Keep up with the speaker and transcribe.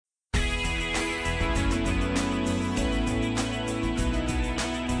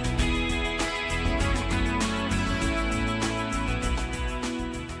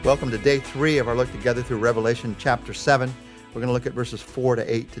Welcome to day 3 of our look together through Revelation chapter 7. We're going to look at verses 4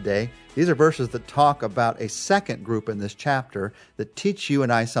 to 8 today. These are verses that talk about a second group in this chapter that teach you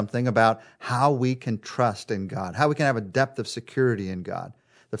and I something about how we can trust in God, how we can have a depth of security in God.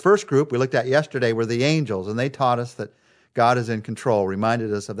 The first group we looked at yesterday were the angels, and they taught us that God is in control,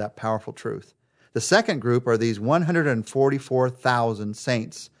 reminded us of that powerful truth. The second group are these 144,000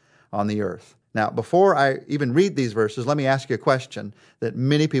 saints on the earth. Now, before I even read these verses, let me ask you a question that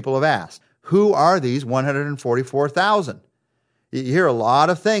many people have asked. Who are these 144,000? You hear a lot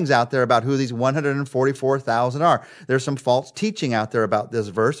of things out there about who these 144,000 are. There's some false teaching out there about this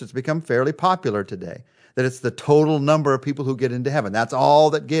verse. It's become fairly popular today, that it's the total number of people who get into heaven. That's all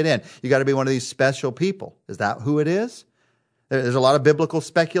that get in. You got to be one of these special people. Is that who it is? There's a lot of biblical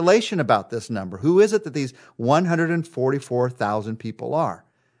speculation about this number. Who is it that these 144,000 people are?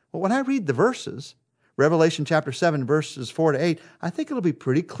 Well, when I read the verses, Revelation chapter 7, verses 4 to 8, I think it'll be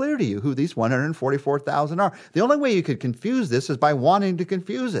pretty clear to you who these 144,000 are. The only way you could confuse this is by wanting to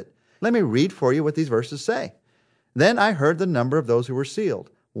confuse it. Let me read for you what these verses say. Then I heard the number of those who were sealed,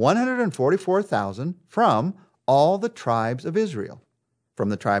 144,000 from all the tribes of Israel. From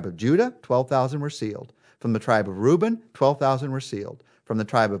the tribe of Judah, 12,000 were sealed. From the tribe of Reuben, 12,000 were sealed. From the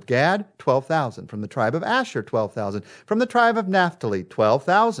tribe of Gad, 12,000. From the tribe of Asher, 12,000. From the tribe of Naphtali,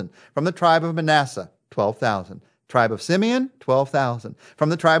 12,000. From the tribe of Manasseh, 12,000. Tribe of Simeon, 12,000. From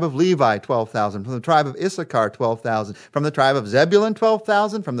the tribe of Levi, 12,000. From the tribe of Issachar, 12,000. From the tribe of Zebulun,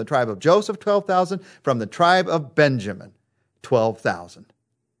 12,000. From the tribe of Joseph, 12,000. From the tribe of Benjamin, 12,000.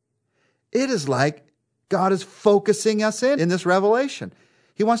 It is like God is focusing us in this revelation.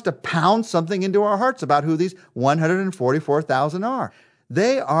 He wants to pound something into our hearts about who these 144,000 are.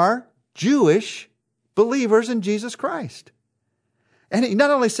 They are Jewish believers in Jesus Christ. And he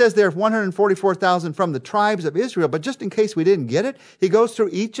not only says there are 144,000 from the tribes of Israel, but just in case we didn't get it, he goes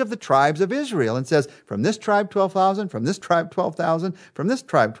through each of the tribes of Israel and says, from this tribe 12,000, from this tribe 12,000, from this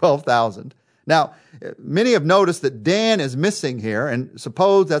tribe 12,000. Now, many have noticed that Dan is missing here, and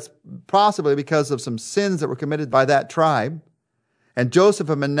suppose that's possibly because of some sins that were committed by that tribe. And Joseph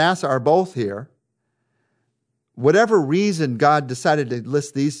and Manasseh are both here. Whatever reason God decided to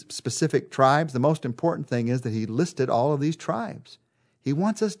list these specific tribes, the most important thing is that he listed all of these tribes. He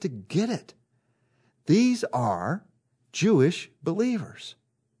wants us to get it. These are Jewish believers.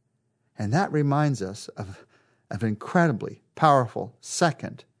 And that reminds us of an incredibly powerful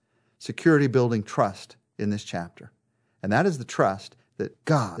second security-building trust in this chapter. And that is the trust that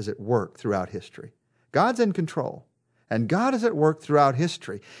God is at work throughout history. God's in control. And God is at work throughout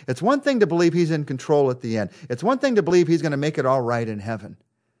history. It's one thing to believe he's in control at the end. It's one thing to believe he's going to make it all right in heaven.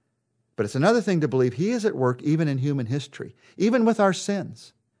 But it's another thing to believe he is at work even in human history, even with our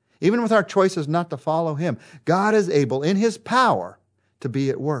sins, even with our choices not to follow him. God is able, in his power, to be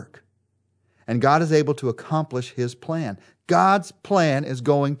at work. And God is able to accomplish his plan. God's plan is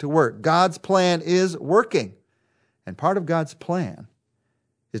going to work. God's plan is working. And part of God's plan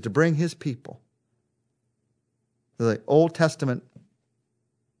is to bring his people, the Old Testament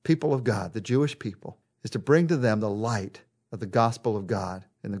people of God, the Jewish people, is to bring to them the light of the gospel of God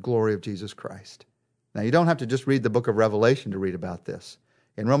and the glory of Jesus Christ. Now, you don't have to just read the book of Revelation to read about this.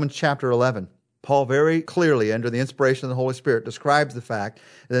 In Romans chapter 11, Paul very clearly, under the inspiration of the Holy Spirit, describes the fact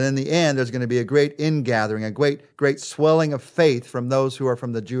that in the end there's going to be a great ingathering, a great swelling of faith from those who are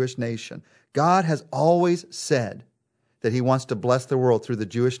from the Jewish nation. God has always said that he wants to bless the world through the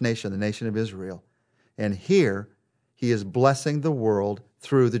Jewish nation, the nation of Israel. And here, he is blessing the world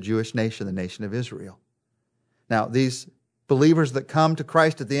through the Jewish nation, the nation of Israel. Now, these believers that come to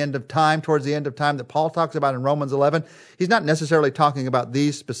Christ at the end of time, towards the end of time that Paul talks about in Romans 11, he's not necessarily talking about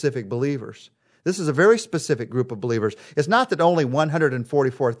these specific believers. This is a very specific group of believers. It's not that only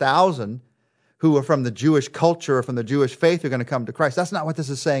 144,000 who are from the Jewish culture or from the Jewish faith are going to come to Christ. That's not what this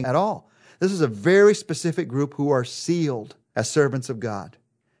is saying at all. This is a very specific group who are sealed as servants of God.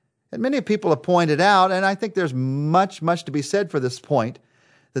 And many people have pointed out, and I think there's much to be said for this point,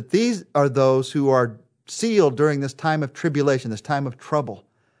 that these are those who are sealed during this time of tribulation, this time of trouble.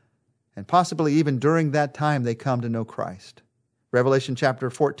 And possibly even during that time they come to know Christ. Revelation chapter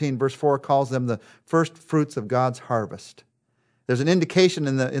 14, verse 4 calls them the first fruits of God's harvest. There's an indication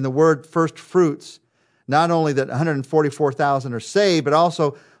in the word first fruits, not only that 144,000 are saved, but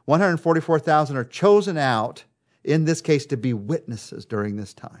also 144,000 are chosen out, in this case, to be witnesses during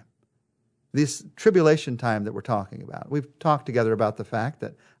this time. This tribulation time that we're talking about. We've talked together about the fact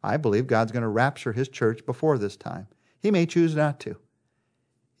that I believe God's going to rapture his church before this time. He may choose not to.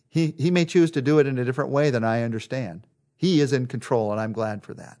 He may choose to do it in a different way than I understand. He is in control, and I'm glad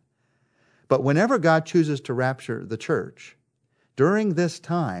for that. But whenever God chooses to rapture the church, during this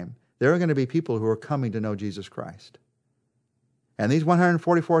time, there are going to be people who are coming to know Jesus Christ. And these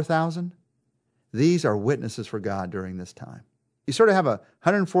 144,000, these are witnesses for God during this time. You sort of have a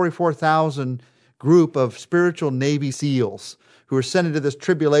 144,000 group of spiritual Navy SEALs who are sent into this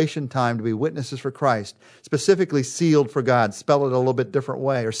tribulation time to be witnesses for Christ, specifically sealed for God. Spell it a little bit different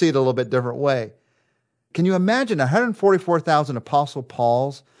way, or see it a little bit different way. Can you imagine 144,000 Apostle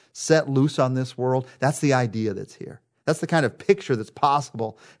Pauls set loose on this world? That's the idea that's here. That's the kind of picture that's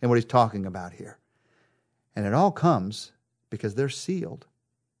possible in what he's talking about here. And it all comes because they're sealed.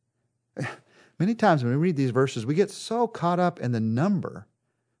 Many times when we read these verses, we get so caught up in the number,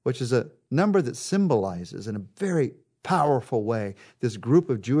 which is a number that symbolizes in a very powerful way this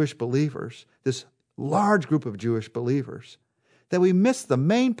group of Jewish believers, this large group of Jewish believers, that we miss the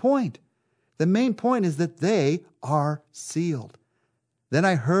main point. The main point is that they are sealed. Then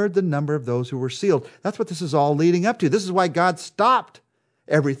I heard the number of those who were sealed. That's what this is all leading up to. This is why God stopped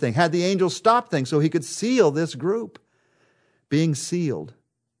everything, had the angels stop things so he could seal this group. Being sealed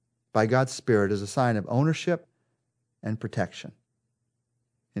by God's Spirit is a sign of ownership and protection.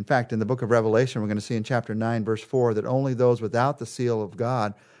 In fact, in the book of Revelation, we're going to see in chapter 9, verse 4, that only those without the seal of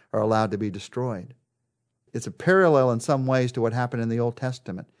God are allowed to be destroyed. It's a parallel in some ways to what happened in the Old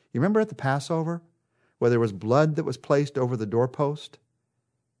Testament. You remember at the Passover, where there was blood that was placed over the doorpost?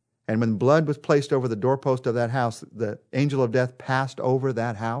 And when blood was placed over the doorpost of that house, the angel of death passed over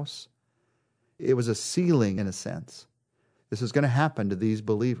that house. It was a sealing in a sense. This is going to happen to these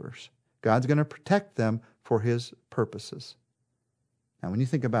believers. God's going to protect them for his purposes. Now, when you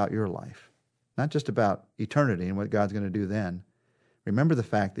think about your life, not just about eternity and what God's going to do then, remember the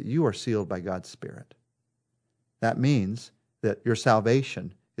fact that you are sealed by God's Spirit. That means that your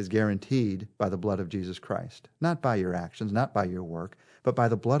salvation is guaranteed by the blood of Jesus Christ. Not by your actions, not by your work, but by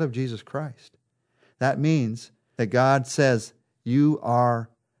the blood of Jesus Christ. That means that God says you are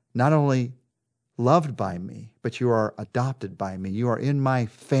not only loved by me, but you are adopted by me. You are in my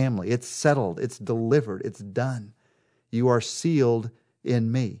family. It's settled. It's delivered. It's done. You are sealed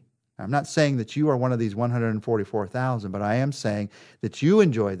in me. I'm not saying that you are one of these 144,000, but I am saying that you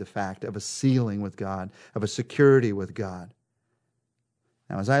enjoy the fact of a sealing with God, of a security with God.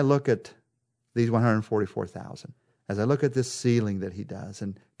 Now, as I look at these 144,000, as I look at this sealing that he does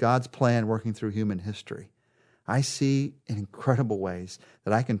and God's plan working through human history, I see in incredible ways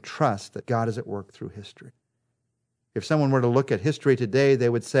that I can trust that God is at work through history. If someone were to look at history today, they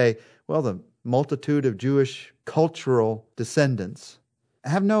would say, well, the multitude of Jewish cultural descendants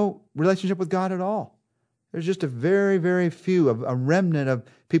have no relationship with God at all. There's just a very, very few, a remnant of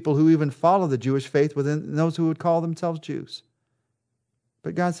people who even follow the Jewish faith within those who would call themselves Jews.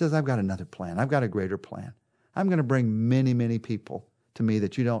 But God says, I've got another plan. I've got a greater plan. I'm going to bring many, many people to me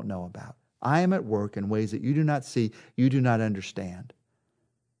that you don't know about. I am at work in ways that you do not see, you do not understand.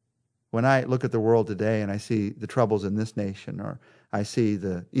 When I look at the world today and I see the troubles in this nation, or I see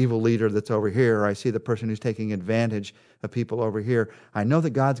the evil leader that's over here, or I see the person who's taking advantage of people over here, I know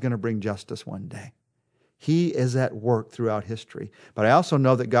that God's going to bring justice one day. He is at work throughout history. But I also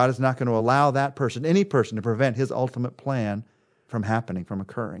know that God is not going to allow that person, any person, to prevent his ultimate plan from happening, from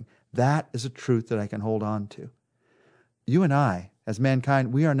occurring. That is a truth that I can hold on to. You and I, as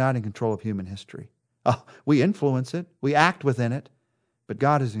mankind, we are not in control of human history. Oh, we influence it, we act within it, but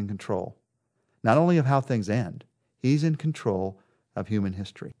God is in control, not only of how things end, he's in control of human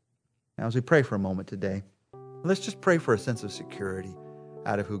history. Now, as we pray for a moment today, let's just pray for a sense of security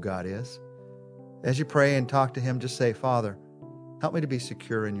out of who God is. As you pray and talk to him, just say, Father, help me to be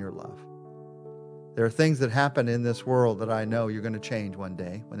secure in your love. There are things that happen in this world that I know you're going to change one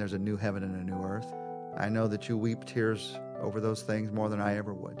day when there's a new heaven and a new earth. I know that you weep tears over those things more than I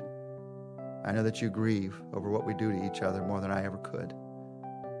ever would. I know that you grieve over what we do to each other more than I ever could.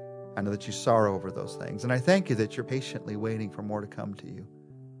 I know that you sorrow over those things. And I thank you that you're patiently waiting for more to come to you.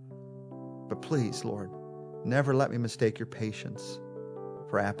 But please, Lord, never let me mistake your patience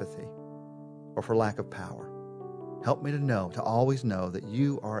for apathy or for lack of power. Help me to always know that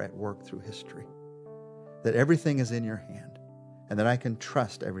you are at work through history, that everything is in your hand, and that I can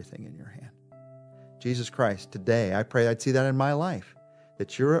trust everything in your hand. Jesus Christ, today I pray I'd see that in my life,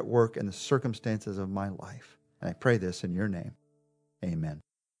 that you're at work in the circumstances of my life. And I pray this in your name. Amen.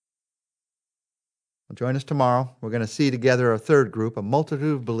 Well, join us tomorrow. We're going to see together a third group, a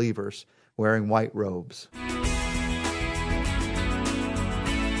multitude of believers wearing white robes.